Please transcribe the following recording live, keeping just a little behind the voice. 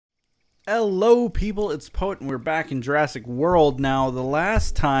Hello people, it's Poet and we're back in Jurassic World. Now, the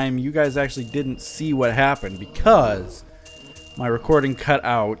last time you guys actually didn't see what happened because my recording cut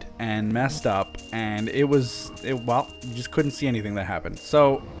out and messed up and well, you just couldn't see anything that happened.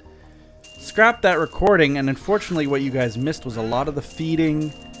 So, scrap that recording, and unfortunately what you guys missed was a lot of the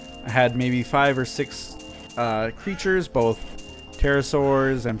feeding. I had maybe 5 or 6 creatures, both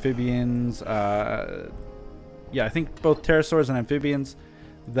pterosaurs, amphibians, yeah, I think both pterosaurs and amphibians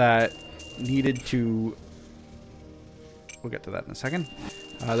that needed to, we'll get to that in a second,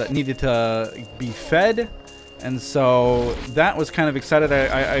 that needed to be fed. And so that was kind of excited.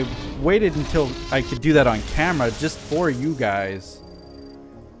 I waited until I could do that on camera just for you guys.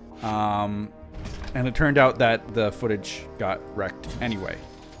 And it turned out that the footage got wrecked anyway.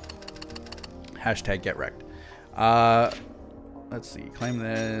 Hashtag get wrecked. Let's see, claim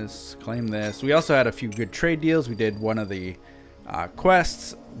this, claim this. We also had a few good trade deals. We did one of the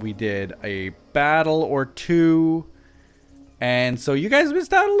quests. We did a battle or two. And so you guys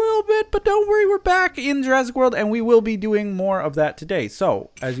missed out a little bit, but don't worry, we're back in Jurassic World and we will be doing more of that today. So,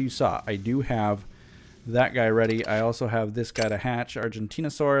 as you saw, I do have that guy ready. I also have this guy to hatch,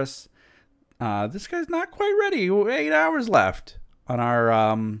 Argentinosaurus. This guy's not quite ready. 8 hours left on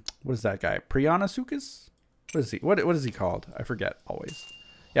our, what is that guy? Prianosuchus? What is he? What is he called? I forget always.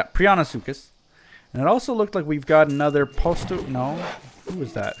 Yeah, Prianosuchus. And it also looked like we've got another no. Who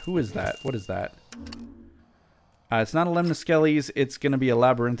is that? Who is that? What is that? It's not a Lemnisceles. It's going to be a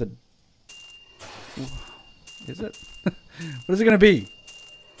labyrinthid. Is it? What is it going to be?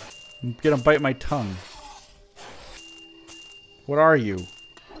 I'm going to bite my tongue. What are you?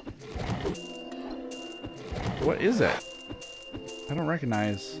 What is it? I don't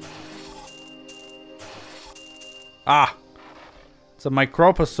recognize. Ah! It's a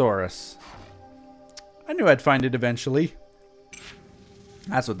Microposaurus. I knew I'd find it eventually.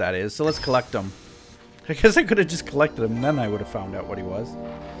 That's what that is. So let's collect them. I guess I could have just collected him and then I would have found out what he was.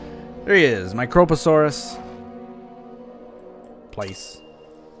 There he is, Microposaurus. Place.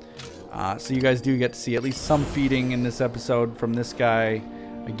 So you guys do get to see at least some feeding in this episode from this guy.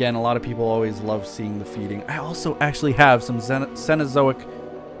 Again, a lot of people always love seeing the feeding. I also actually have some Cenozoic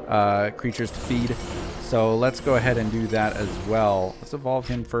creatures to feed. So let's go ahead and do that as well. Let's evolve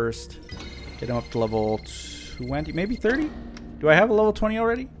him first. Get him up to level 20, maybe 30? Do I have a level 20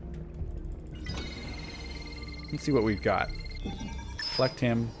 already? Let's see what we've got. Collect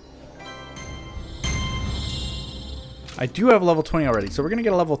him. I do have a level 20 already, so we're going to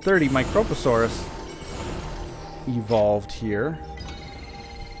get a level 30 Microposaurus evolved here.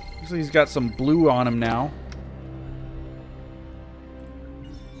 Looks like he's got some blue on him now.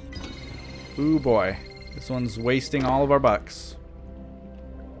 Ooh boy. This one's wasting all of our bucks.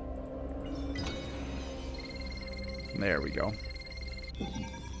 There we go.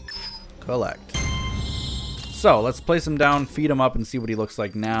 Collect. So, let's place him down, feed him up, and see what he looks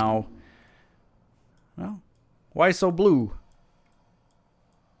like now. Well, why so blue?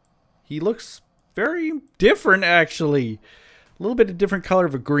 He looks very different, actually. A little bit of different color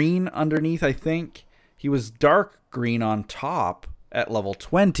of a green underneath, I think. He was dark green on top at level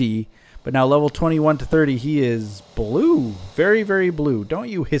 20, but now level 21 to 30, he is blue. Very, very blue. Don't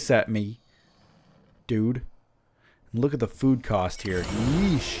you hiss at me, dude. Look at the food cost here.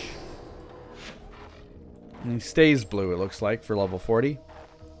 Yeesh. And he stays blue, it looks like, for level 40.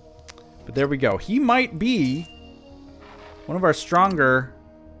 But there we go. He might be one of our stronger...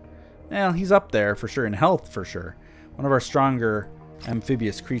 Well, he's up there for sure, in health for sure. One of our stronger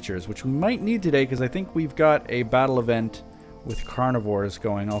amphibious creatures, which we might need today, because I think we've got a battle event with carnivores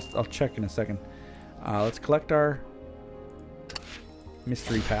going. I'll check in a second. Let's collect our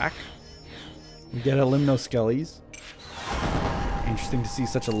mystery pack. We get a Lemnisceles. Interesting to see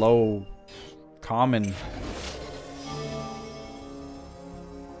such a low common.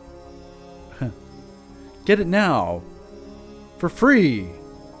 Get it now for free,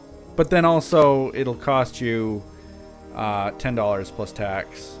 but then also it'll cost you $10 plus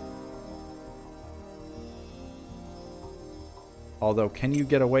tax. Although, can you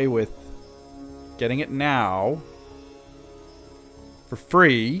get away with getting it now for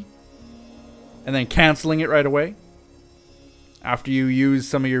free and then canceling it right away after you use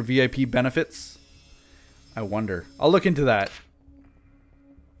some of your VIP benefits? I wonder. I'll look into that.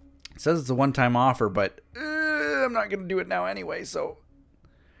 It says it's a one-time offer, but I'm not going to do it now anyway, so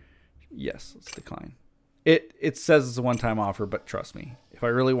yes, let's decline. It says it's a one-time offer, but trust me, if I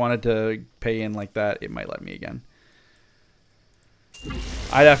really wanted to pay in like that, it might let me again.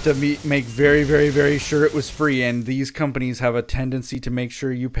 I'd have to make very, very, very sure it was free, and these companies have a tendency to make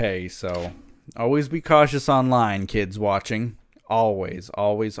sure you pay, so always be cautious online, kids watching. Always,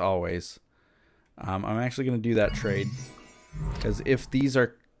 always, always. I'm actually going to do that trade. Because if these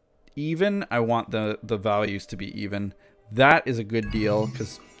are even, I want the values to be even. That is a good deal.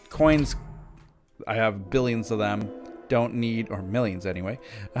 Because coins, I have billions of them. Don't need, or millions anyway.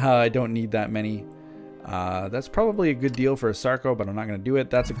 I don't need that many. That's probably a good deal for a Sarco, but I'm not going to do it.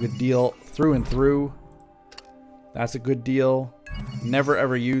 That's a good deal through and through. That's a good deal. Never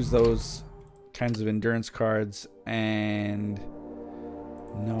ever use those kinds of endurance cards. And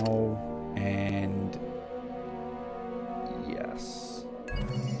no. And yes.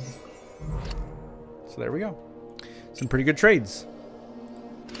 So there we go. Some pretty good trades.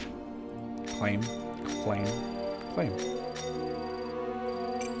 Claim, claim, claim.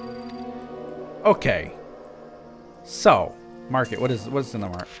 Okay. So, market. What's in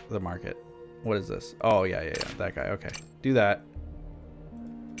the market? What is this? Oh, yeah. That guy. Okay. Do that.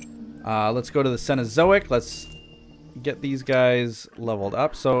 Let's go to the Cenozoic. Let's get these guys leveled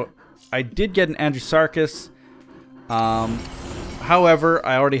up. So, I did get an Andrewsarchus. However,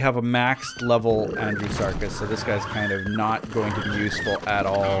 I already have a maxed level Andrewsarchus, so this guy's kind of not going to be useful at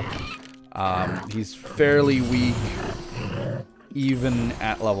all. He's fairly weak, even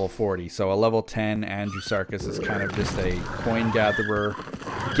at level 40. So a level 10 Andrewsarchus is kind of just a coin gatherer.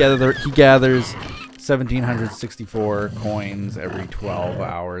 He gathers 1,764 coins every 12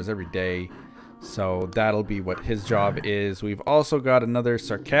 hours, every day. So that'll be what his job is. We've also got another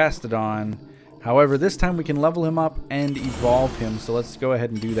Sarcastodon. However, this time we can level him up and evolve him. So let's go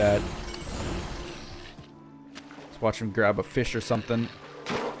ahead and do that. Let's watch him grab a fish or something.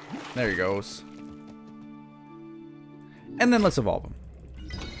 There he goes. And then let's evolve him.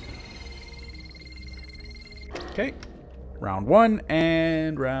 Okay. Round 1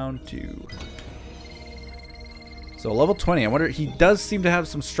 and round 2. So level 20. I wonder, he does seem to have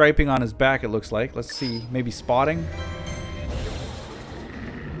some striping on his back, it looks like. Let's see. Maybe spotting.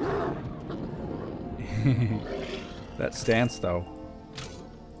 That stance, though.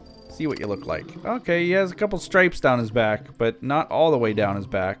 See what you look like. Okay, he has a couple stripes down his back, but not all the way down his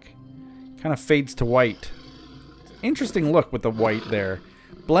back. Kind of fades to white. Interesting look with the white there.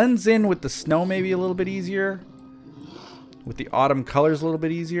 Blends in with the snow maybe a little bit easier. With the autumn colors a little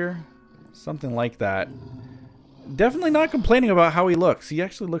bit easier. Something like that. Definitely not complaining about how he looks. He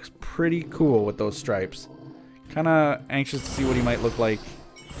actually looks pretty cool with those stripes. Kind of anxious to see what he might look like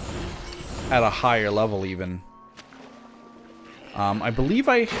at a higher level even. I believe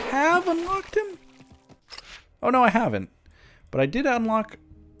I have unlocked him. Oh no, I haven't. But I did unlock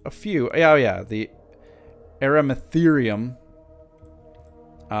a few. Oh yeah, the Erametherium,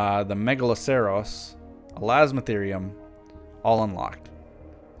 the Megaloceros, Elasmotherium, all unlocked.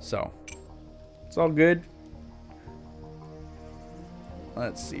 So, it's all good.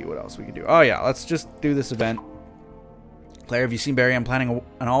 Let's see what else we can do. Oh yeah, let's just do this event. Claire, have you seen Barry? I'm planning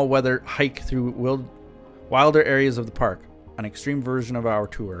an all-weather hike through wilder areas of the park. An extreme version of our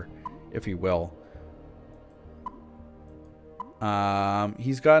tour, if you will.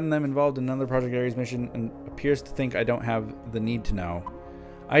 He's gotten them involved in another Project Ares mission and appears to think I don't have the need to know.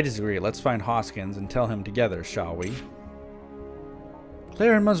 I disagree. Let's find Hoskins and tell him together, shall we?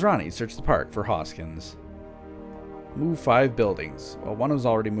 Claire and Masrani search the park for Hoskins. Move 5 buildings. Well, one was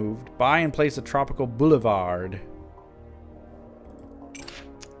already moved. Buy and place a tropical boulevard.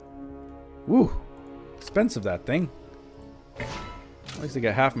 Woo! Expensive, that thing. At least I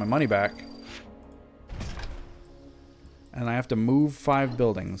get half my money back. And I have to move 5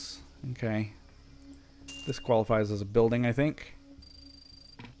 buildings. Okay. This qualifies as a building, I think.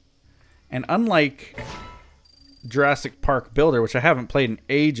 And unlike Jurassic Park Builder, which I haven't played in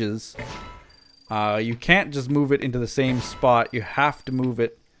ages, you can't just move it into the same spot. You have to move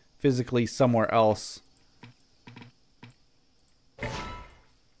it physically somewhere else.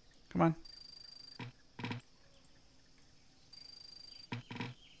 Come on.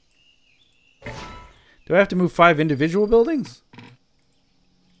 Do I have to move 5 individual buildings?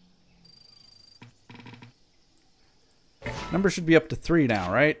 Number should be up to 3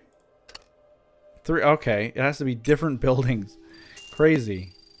 now, right? 3, okay. It has to be different buildings.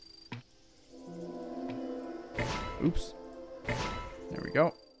 Crazy. Oops. There we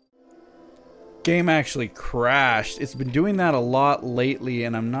go. Game actually crashed. It's been doing that a lot lately,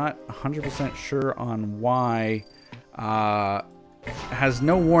 and I'm not 100% sure on why. Has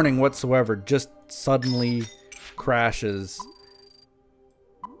no warning whatsoever, just suddenly crashes.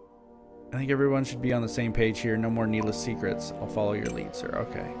 I think everyone should be on the same page here. No more needless secrets. I'll follow your lead, sir.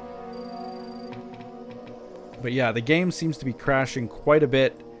 Okay. But yeah, the game seems to be crashing quite a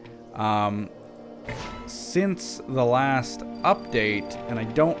bit since the last update, and I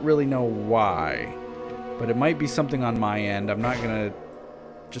don't really know why. But it might be something on my end. I'm not gonna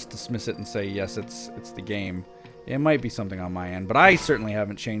just dismiss it and say yes, it's the game. It might be something on my end, but I certainly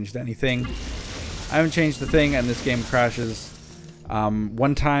haven't changed anything. I haven't changed the thing, and this game crashes.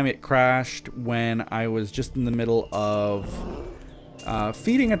 One time it crashed when I was just in the middle of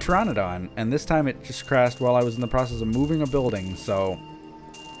feeding a pteranodon, and this time it just crashed while I was in the process of moving a building. So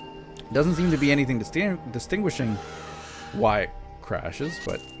it doesn't seem to be anything distinguishing why it crashes,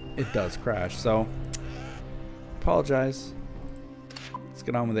 but it does crash. So apologize. Let's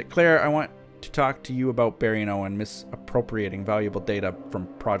get on with it. Claire, I want to talk to you about Barry and Owen misappropriating valuable data from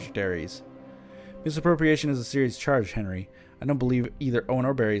Project Ares. Misappropriation is a serious charge, Henry. I don't believe either Owen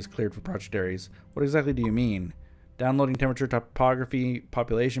or Barry is cleared for Project Ares. What exactly do you mean? Downloading temperature, topography,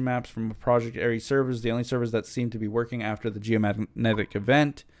 population maps from Project Ares servers, the only servers that seem to be working after the geomagnetic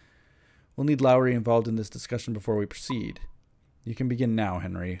event. We'll need Lowry involved in this discussion before we proceed. You can begin now,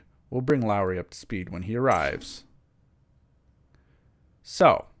 Henry. We'll bring Lowry up to speed when he arrives.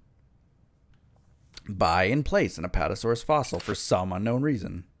 So, buy and place an Apatosaurus fossil for some unknown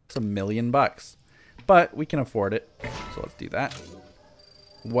reason. It's $1 million. But we can afford it, so let's do that.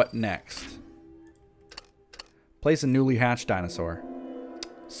 What next? Place a newly hatched dinosaur.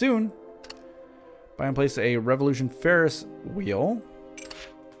 Soon. Buy and place a Revolution Ferris wheel.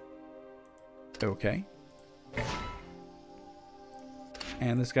 Okay.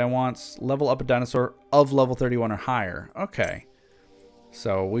 And this guy wants level up a dinosaur of level 31 or higher. Okay.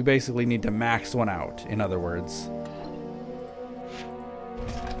 So we basically need to max one out, in other words.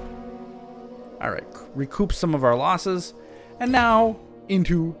 Alright, recoup some of our losses. And now,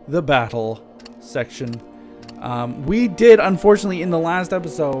 into the battle section. We did, unfortunately, in the last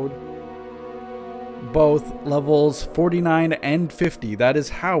episode, both levels 49 and 50. That is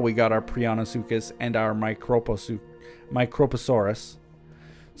how we got our Prianosuchus and our Microposaurus.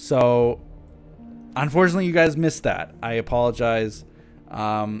 So, unfortunately, you guys missed that. I apologize.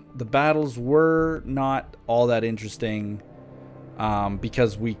 The battles were not all that interesting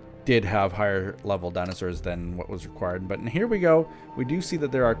because we did have higher level dinosaurs than what was required. But here we go. We do see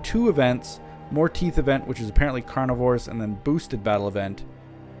that there are 2 events. More Teeth event, which is apparently carnivores, and then boosted battle event,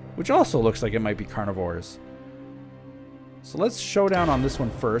 which also looks like it might be carnivores. So let's show down on this one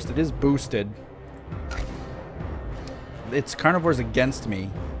first. It is boosted. It's carnivores against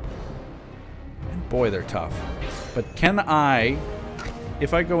me. And boy, they're tough. But can I,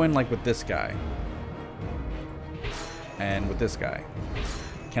 if I go in like with this guy, and with this guy,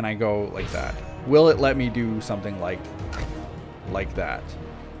 can I go like that? Will it let me do something like that?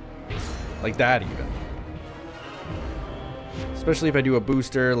 Like that even. Especially if I do a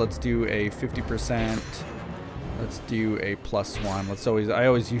booster. Let's do a 50%. Let's do a +1. I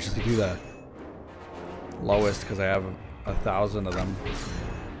always usually do the lowest because I have 1,000 of them.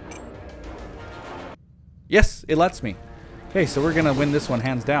 Yes, it lets me. Okay, so we're gonna win this one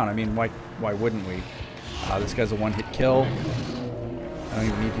hands down. I mean, why wouldn't we? This guy's a one-hit kill. I don't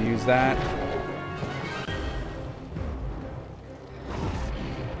even need to use that.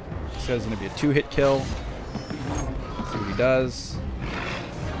 This guy's going to be a 2-hit kill. Let's see what he does.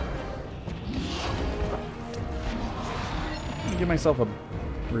 I'm going to give myself a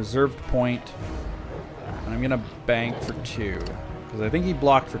reserved point. And I'm going to bank for 2. Because I think he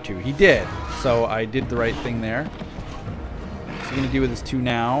blocked for 2. He did. So I did the right thing there. What's he going to do with his 2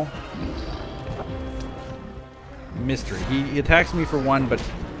 now? Mystery. He attacks me for 1, but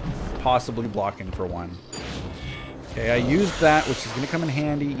possibly blocking for 1. Okay, I used that, which is going to come in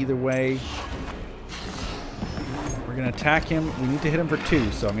handy either way. We're going to attack him. We need to hit him for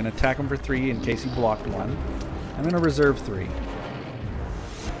 2, so I'm going to attack him for 3 in case he blocked 1. I'm going to reserve 3.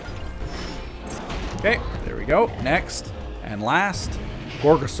 Okay, there we go. Next, and last,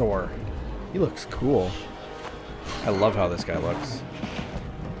 Gorgosaur. He looks cool. I love how this guy looks.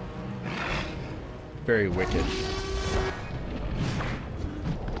 Very wicked.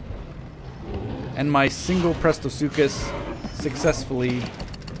 And my single Prestosuchus successfully,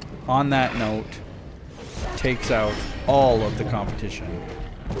 on that note, takes out all of the competition.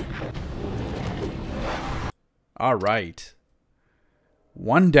 Alright.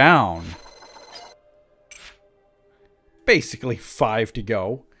 1 down. Basically 5 to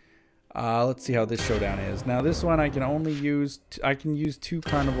go. Let's see how this showdown is. Now this one I can only use, I can use 2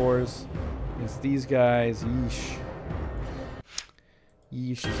 carnivores. It's these guys. Yeesh.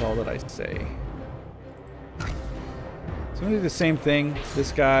 Yeesh is all that I say. So I'm going to do the same thing.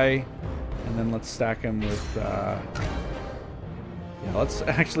 This guy. And then let's stack him with... yeah, let's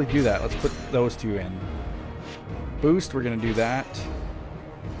actually do that. Let's put those 2 in. Boost, we're going to do that.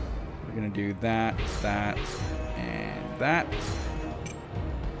 We're going to do that, that, and that.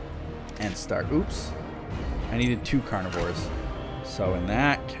 And start. Oops. I needed 2 carnivores. So in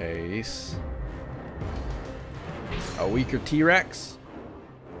that case, a weaker T-Rex.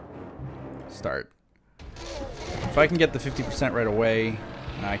 Start. If I can get the 50% right away,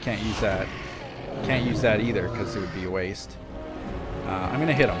 I can't use that. Can't use that either because it would be a waste. I'm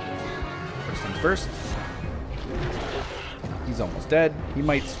gonna hit him. First things first. He's almost dead. He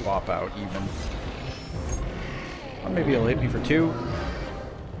might swap out even. Or maybe he'll hit me for 2.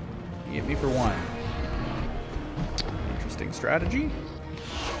 He hit me for 1. Interesting strategy.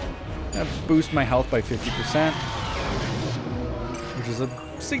 Gonna boost my health by 50%, which is a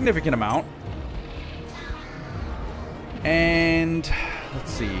significant amount. And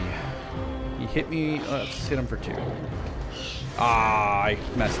let's see. He hit me. Let's hit him for 2. Ah, I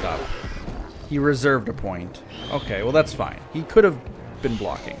messed up. He reserved a point. Okay, well that's fine. He could have been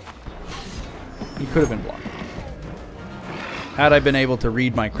blocking. He could have been blocking. Had I been able to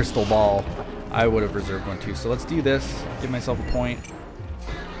read my crystal ball, I would have reserved one too. So let's do this. Give myself a point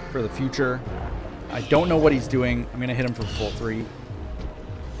for the future. I don't know what he's doing. I'm going to hit him for full 3.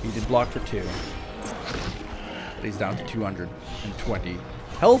 He did block for 2. But he's down to 220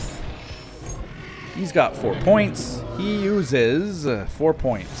 health. He's got 4 points. He uses 4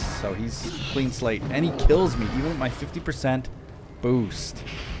 points. So he's clean slate. And he kills me even with my 50% boost.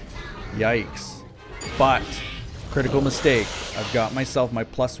 Yikes. But critical mistake. I've got myself my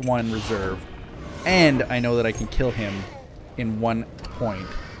 +1 reserve. And I know that I can kill him in 1 point.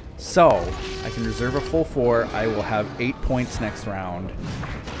 So I can reserve a full 4. I will have 8 points next round.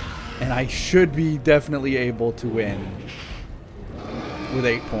 And I should be definitely able to win with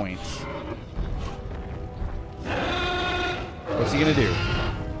 8 points. What's he gonna do?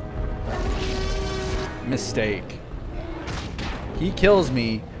 Mistake. He kills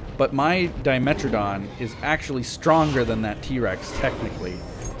me, but my Dimetrodon is actually stronger than that T-Rex technically.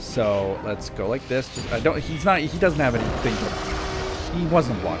 So let's go like this. Just, he doesn't have anything to, he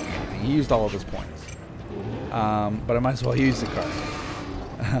wasn't blocking anything. He used all of his points. But I might as well use the card.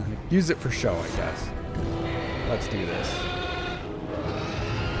 Use it for show, I guess. Let's do this.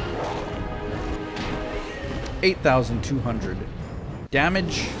 8,200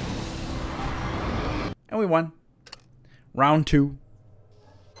 damage. And we won. Round 2.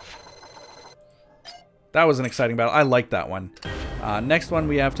 That was an exciting battle. I like that one. Next one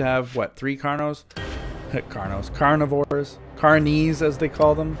we have to have, what, 3 carnivores? Carnies, as they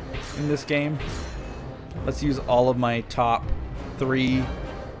call them in this game. Let's use all of my top 3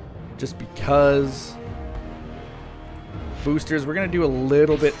 just because. Boosters, we're going to do a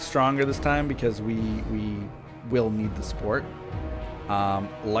little bit stronger this time because we will need the support.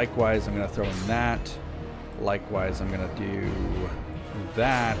 Likewise, I'm going to throw in that. Likewise, I'm going to do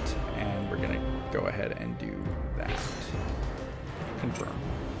that. And we're going to go ahead and do that. Confirm.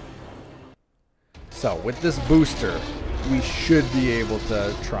 So, with this booster, we should be able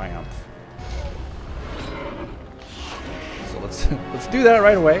to triumph. So let's do that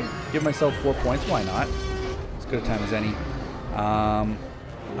right away. Give myself 4 points. Why not? As good a time as any.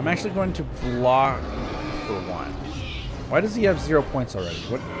 I'm actually going to block for 1. Why does he have 0 points already?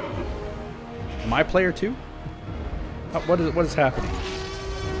 What? Am I player 2? What is happening?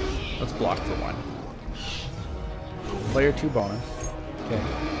 Let's block for 1. Player 2 bonus. Okay.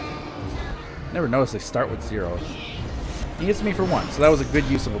 Never noticed they start with 0. He hits me for 1, so that was a good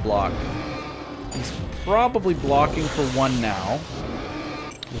use of a block. He's probably blocking for 1 now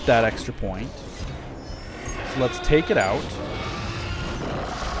with that extra point. So let's take it out.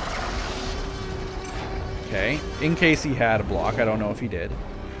 Okay, in case he had a block. I don't know if he did.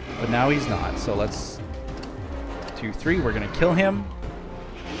 But now he's not. So let's 2, 3. We're going to kill him.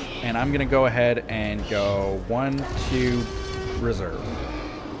 And I'm going to go ahead and go 1, 2, reserve.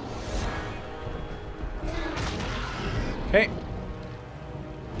 Okay.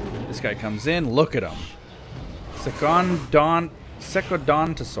 This guy comes in. Look at him.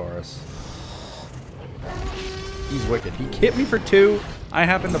 Secodontosaurus. He's wicked. He hit me for 2. I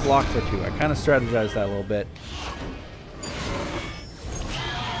happened to block for 2. I kind of strategized that a little bit.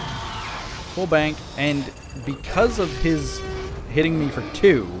 Full bank. And because of his hitting me for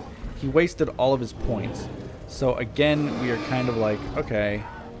 2, he wasted all of his points. So again, we are kind of like, okay.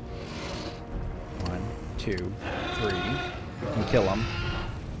 1, 2, 3. We can kill him.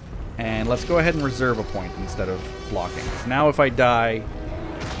 And let's go ahead and reserve a point instead of blocking. So now if I die,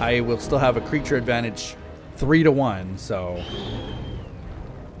 I will still have a creature advantage 3-1. So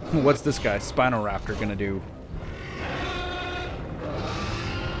what's this guy, Spinoraptor, gonna do?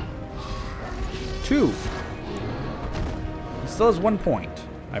 2. He still has 1 point,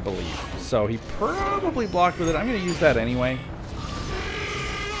 I believe. So he probably blocked with it. I'm gonna use that anyway.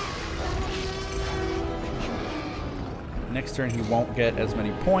 Next turn he won't get as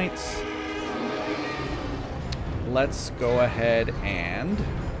many points. Let's go ahead and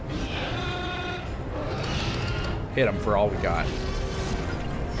hit him for all we got.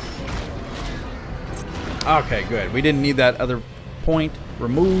 Okay, good. We didn't need that other point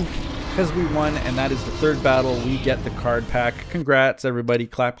removed because we won, and that is the third battle. We get the card pack. Congrats, everybody.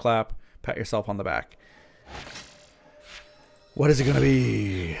 Clap, clap. Pat yourself on the back. What is it going to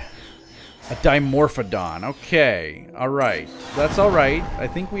be? A Dimorphodon. Okay. All right. That's all right. I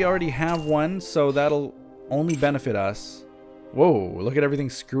think we already have one, so that'll only benefit us. Whoa, look at everything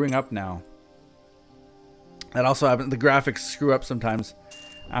screwing up now. That also happens. The graphics screw up sometimes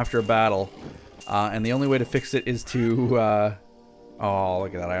after a battle. And the only way to fix it is to... oh,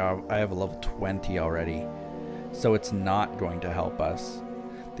 look at that. I have a level 20 already. So it's not going to help us.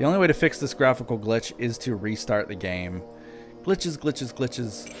 The only way to fix this graphical glitch is to restart the game. Glitches, glitches,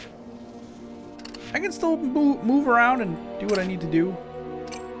 glitches. I can still move around and do what I need to do.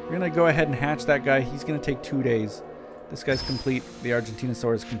 We're going to go ahead and hatch that guy. He's going to take 2 days. This guy's complete. The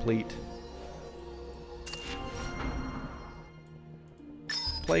Argentinosaur is complete.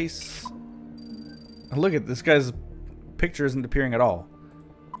 Place. Oh, look at this guy's picture isn't appearing at all.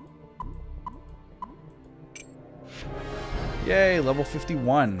 Yay, level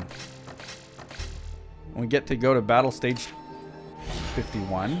 51. We get to go to battle stage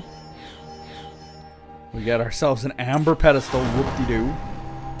 51. We got ourselves an amber pedestal. Whoop-de-doo.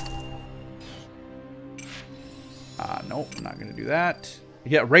 Nope, I'm not going to do that.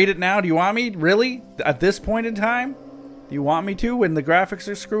 Yeah, rate it now. Do you want me? Really? At this point in time? Do you want me to when the graphics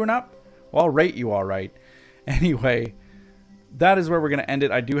are screwing up? Well, I'll rate you all right. Anyway, that is where we're going to end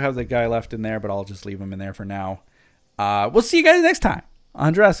it. I do have the guy left in there, but I'll just leave him in there for now. We'll see you guys next time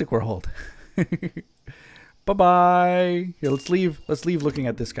on Jurassic World. Bye-bye. Here, let's leave looking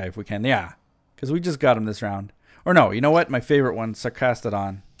at this guy if we can. Yeah, because we just got him this round. Or no, you know what? My favorite one,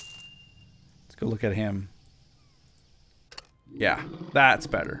 Sarcastodon. Let's go look at him. Yeah, that's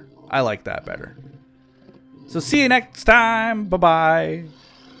better. I like that better. So see you next time. Bye-bye.